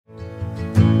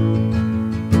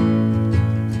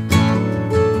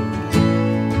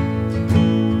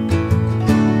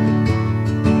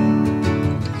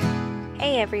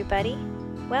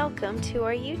everybody. Welcome to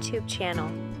our YouTube channel.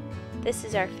 This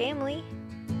is our family,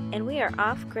 and we are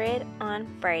off-grid on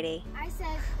Friday. I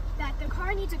said that the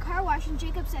car needs a car wash, and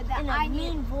Jacob said that I need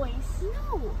a mean voice.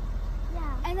 No.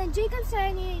 Yeah. And then Jacob said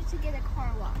I needed to get a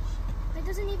car wash. That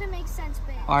doesn't even make sense,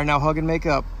 babe. All right, now hug and make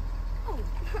up. Oh.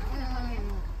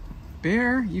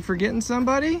 Bear, you forgetting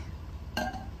somebody?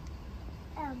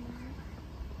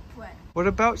 What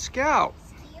about Scout?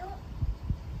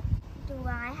 Do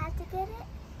I have to get it?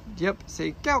 Yep,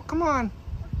 say Scout, come on.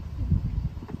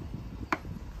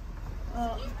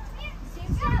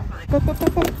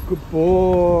 Good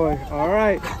boy. All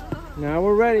right, now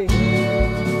we're ready.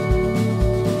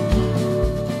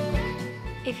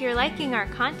 If you're liking our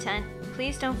content,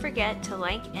 please don't forget to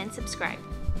like and subscribe.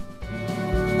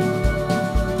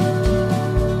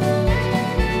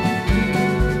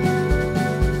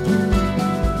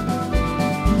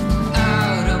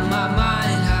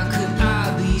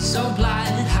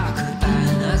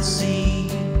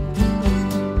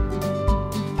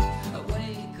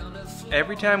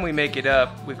 Every time we make it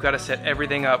up, we've got to set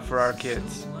everything up for our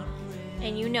kids.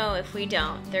 And you know if we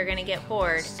don't, they're gonna get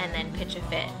bored and then pitch a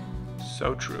fit.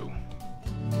 So true.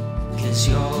 'Cause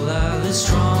your love is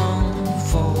strong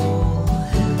for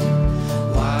him.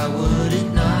 Why would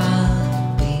it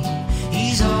not be?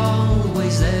 He's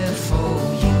always there for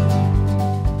you.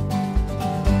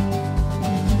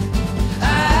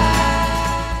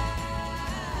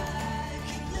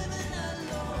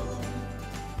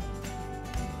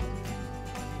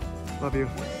 Love you.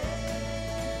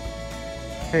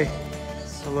 Hey,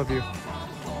 I love you.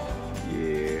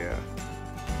 Yeah.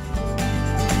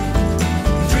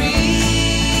 Free,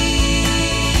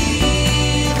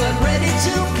 but ready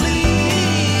to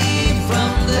flee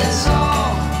from this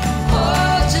all.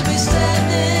 Oh, to be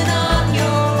standing on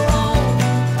your own.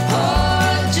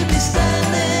 Oh, to be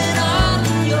standing on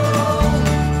your own.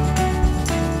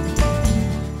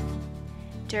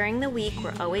 During the week,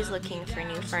 we're always looking for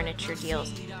new furniture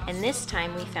deals, and this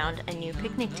time we found a new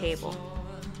picnic table.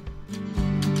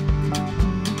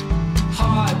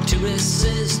 Hard to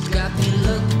resist, got me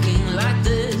looking like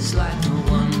this, like no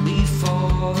one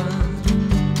before.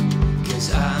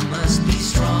 'Cause I must be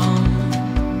strong,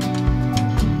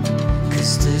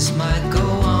 'cause this might go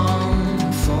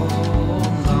on for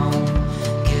long.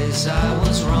 'Cause I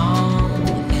was wrong,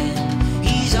 and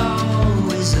he's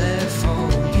always there for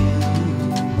you.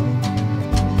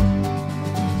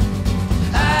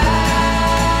 I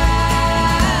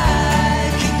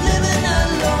keep living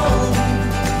alone.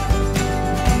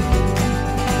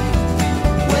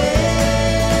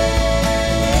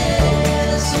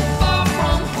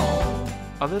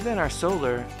 Other than our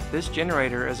solar, this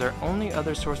generator is our only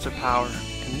other source of power,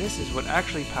 and this is what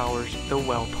actually powers the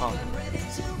well pump.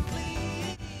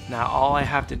 Now all I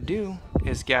have to do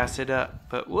is gas it up,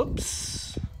 but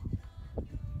whoops!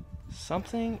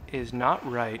 Something is not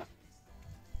right.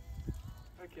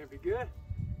 That can't be good.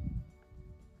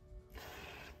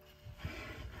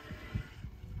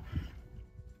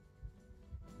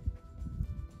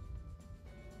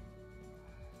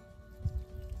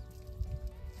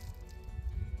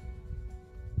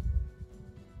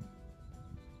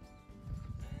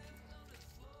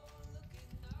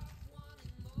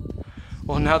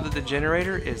 Well, now that the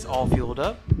generator is all fueled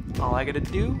up, all I gotta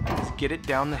do is get it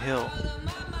down the hill.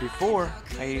 Before,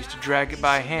 I used to drag it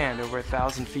by hand over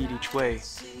 1,000 feet each way.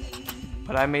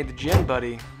 But I made the Gen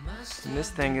Buddy, and this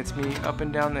thing gets me up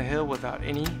and down the hill without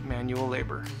any manual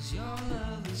labor.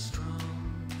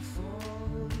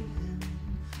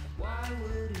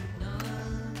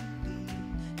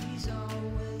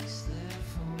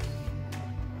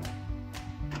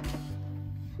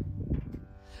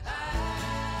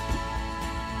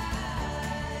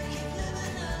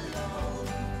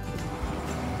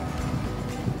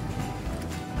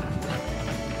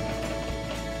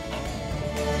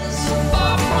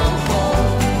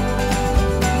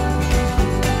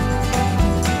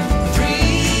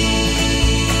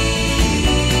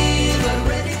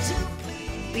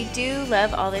 We do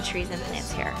love all the trees and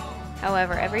plants here.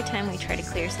 However, every time we try to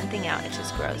clear something out, it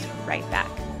just grows right back.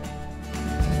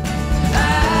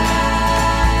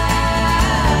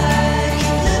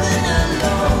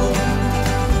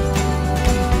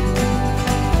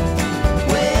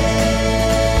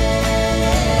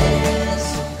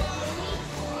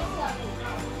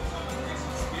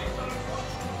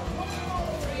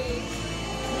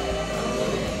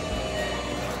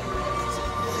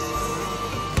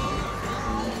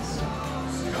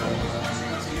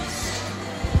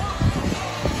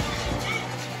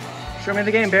 Show me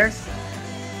the game, Bear.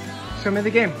 Show me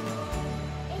the game.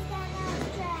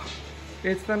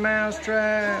 It's the mouse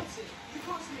trap.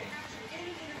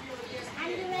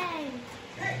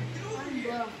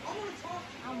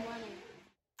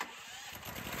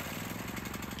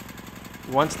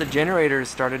 Once the generator is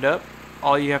started up,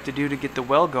 all you have to do to get the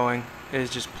well going is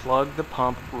just plug the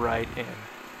pump right in.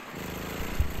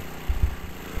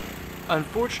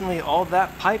 Unfortunately, all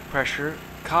that pipe pressure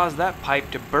caused that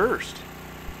pipe to burst.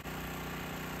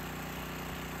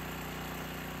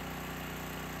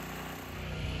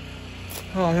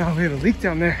 Oh no, we have a leak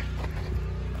down there.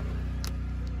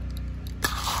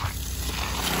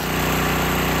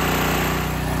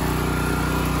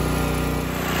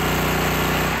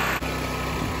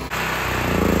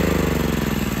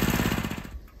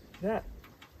 That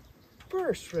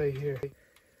burst right here.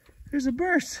 There's a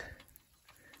burst.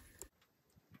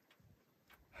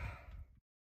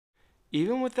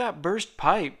 Even with that burst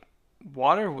pipe,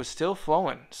 water was still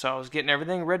flowing, so I was getting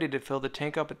everything ready to fill the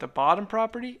tank up at the bottom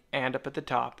property and up at the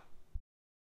top.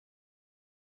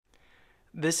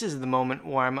 This is the moment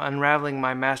where I'm unraveling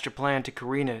my master plan to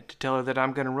Karina to tell her that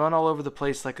I'm going to run all over the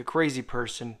place like a crazy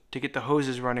person to get the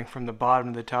hoses running from the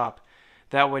bottom to the top.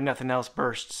 That way nothing else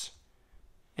bursts.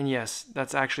 And yes,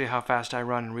 that's actually how fast I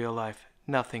run in real life.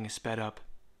 Nothing is sped up.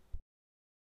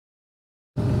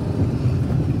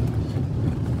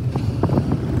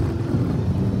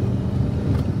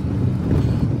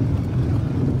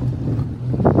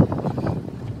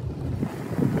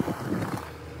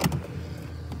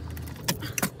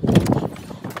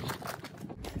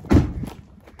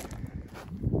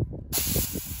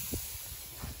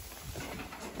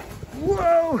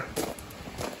 Whoa!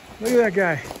 Look at that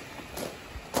guy.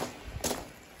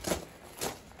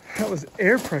 That was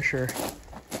air pressure.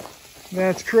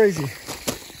 That's crazy.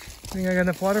 Think I got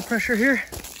enough water pressure here?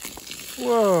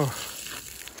 Whoa.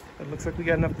 It looks like we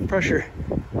got enough pressure.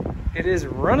 It is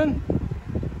running.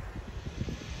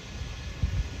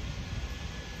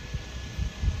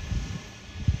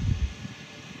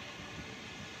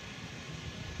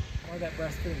 Why that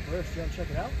brass didn't burst? You want to check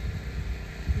it out?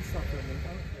 Let's stop for a minute.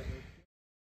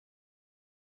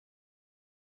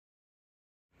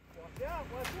 Watch out,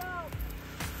 watch out!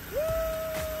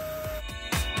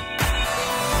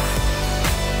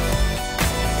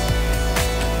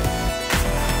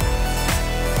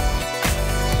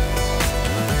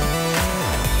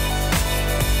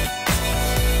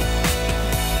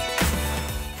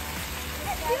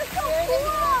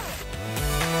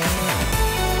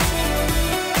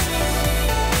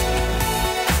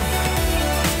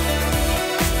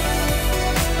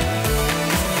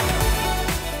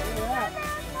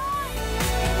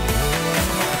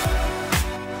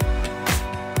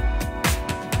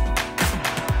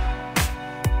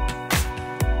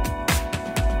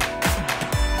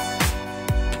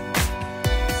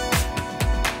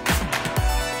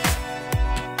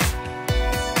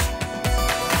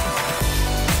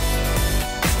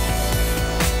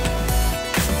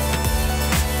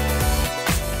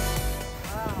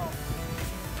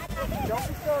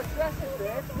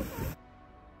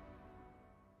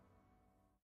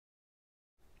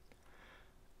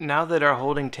 Now that our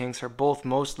holding tanks are both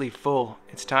mostly full,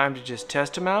 it's time to just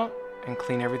test them out and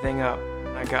clean everything up.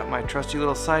 I got my trusty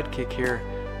little sidekick here,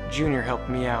 Junior,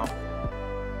 helping me out.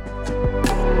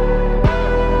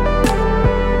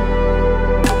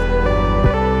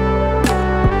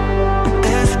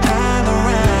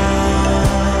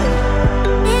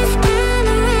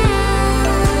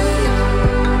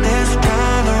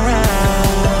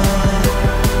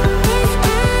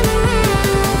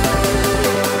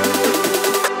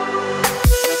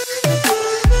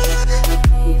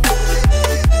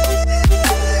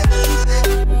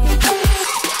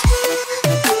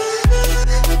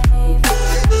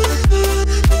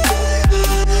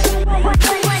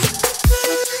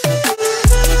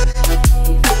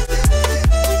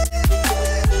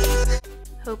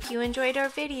 Hope you enjoyed our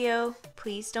video.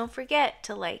 Please don't forget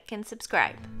to like and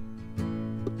subscribe.